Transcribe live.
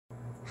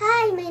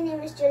my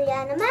name is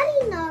Juliana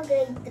Marino,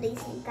 grade 3,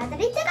 St.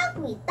 Catherine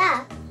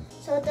Tirakwita.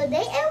 So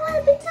today I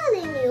will be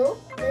telling you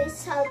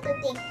is how to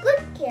take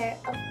good care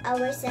of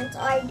our sense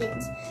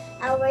organs.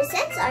 Our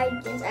sense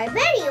organs are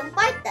very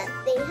important.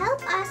 They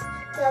help us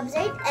to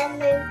observe and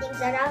learn things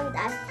around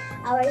us.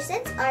 Our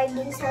sense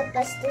organs help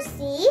us to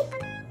see,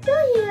 to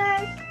hear,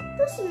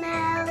 to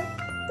smell,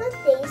 to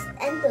taste,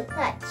 and to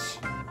touch.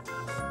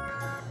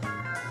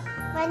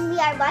 When we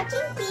are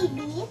watching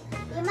TV,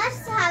 we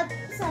must have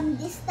some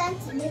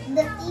distance with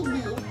the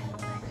TV.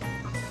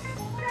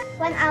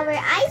 When our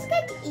eyes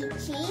get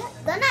itchy,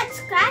 do not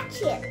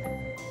scratch it.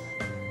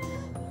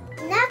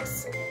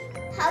 Next,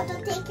 how to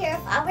take care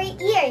of our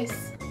ears.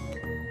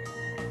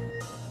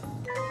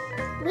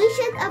 We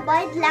should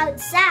avoid loud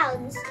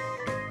sounds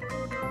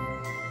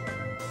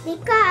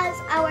because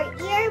our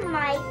ear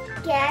might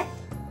get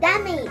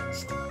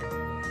damaged.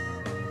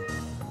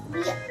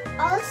 We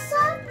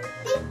also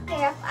take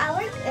care of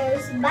our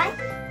ears by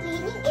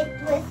cleaning it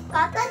with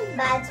cotton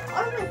buds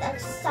or with a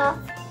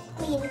soft,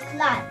 clean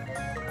cloth.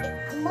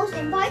 Most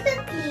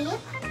importantly,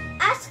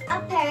 ask a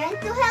parent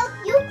to help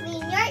you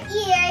clean your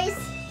ears.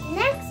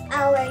 Next,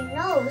 our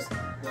nose.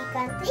 We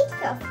can take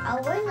care of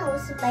our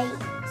nose by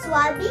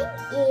swabbing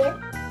it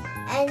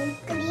and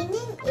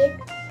cleaning it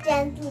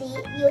gently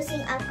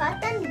using a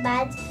cotton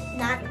bud,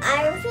 not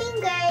our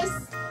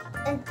fingers.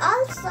 And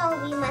also,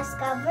 we must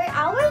cover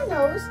our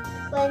nose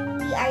when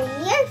we are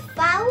near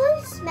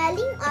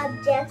foul-smelling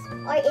objects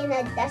or in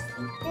a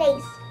dusty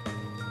place.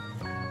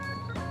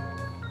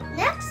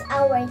 Next,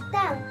 our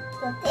tongue.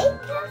 To take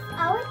care of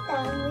our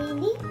tongue,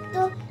 we need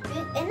to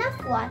drink enough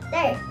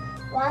water.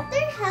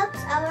 Water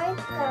helps our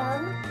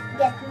tongue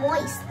get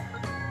moist.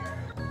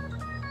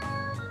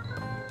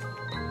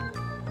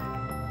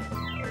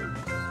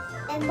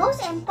 And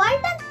most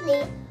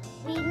importantly,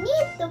 we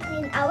need to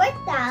clean our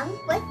tongue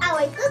with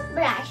our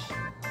toothbrush.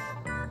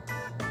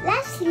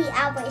 Lastly,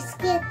 our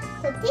skin.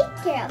 To take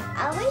care of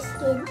our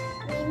skin,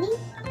 we need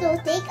to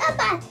take a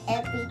bath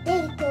every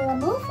day to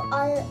remove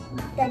all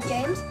the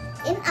germs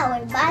in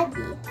our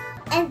body.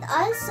 And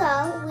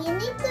also, we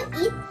need to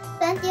eat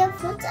plenty of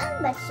fruits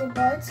and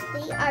vegetables.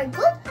 They are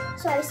good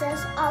sources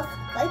of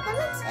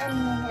vitamins and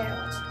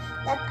minerals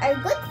that are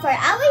good for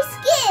our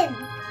skin.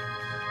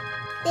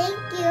 Thank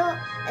you.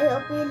 I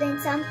hope you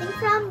learned something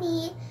from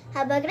me.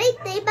 Have a great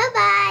day.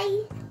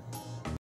 Bye-bye.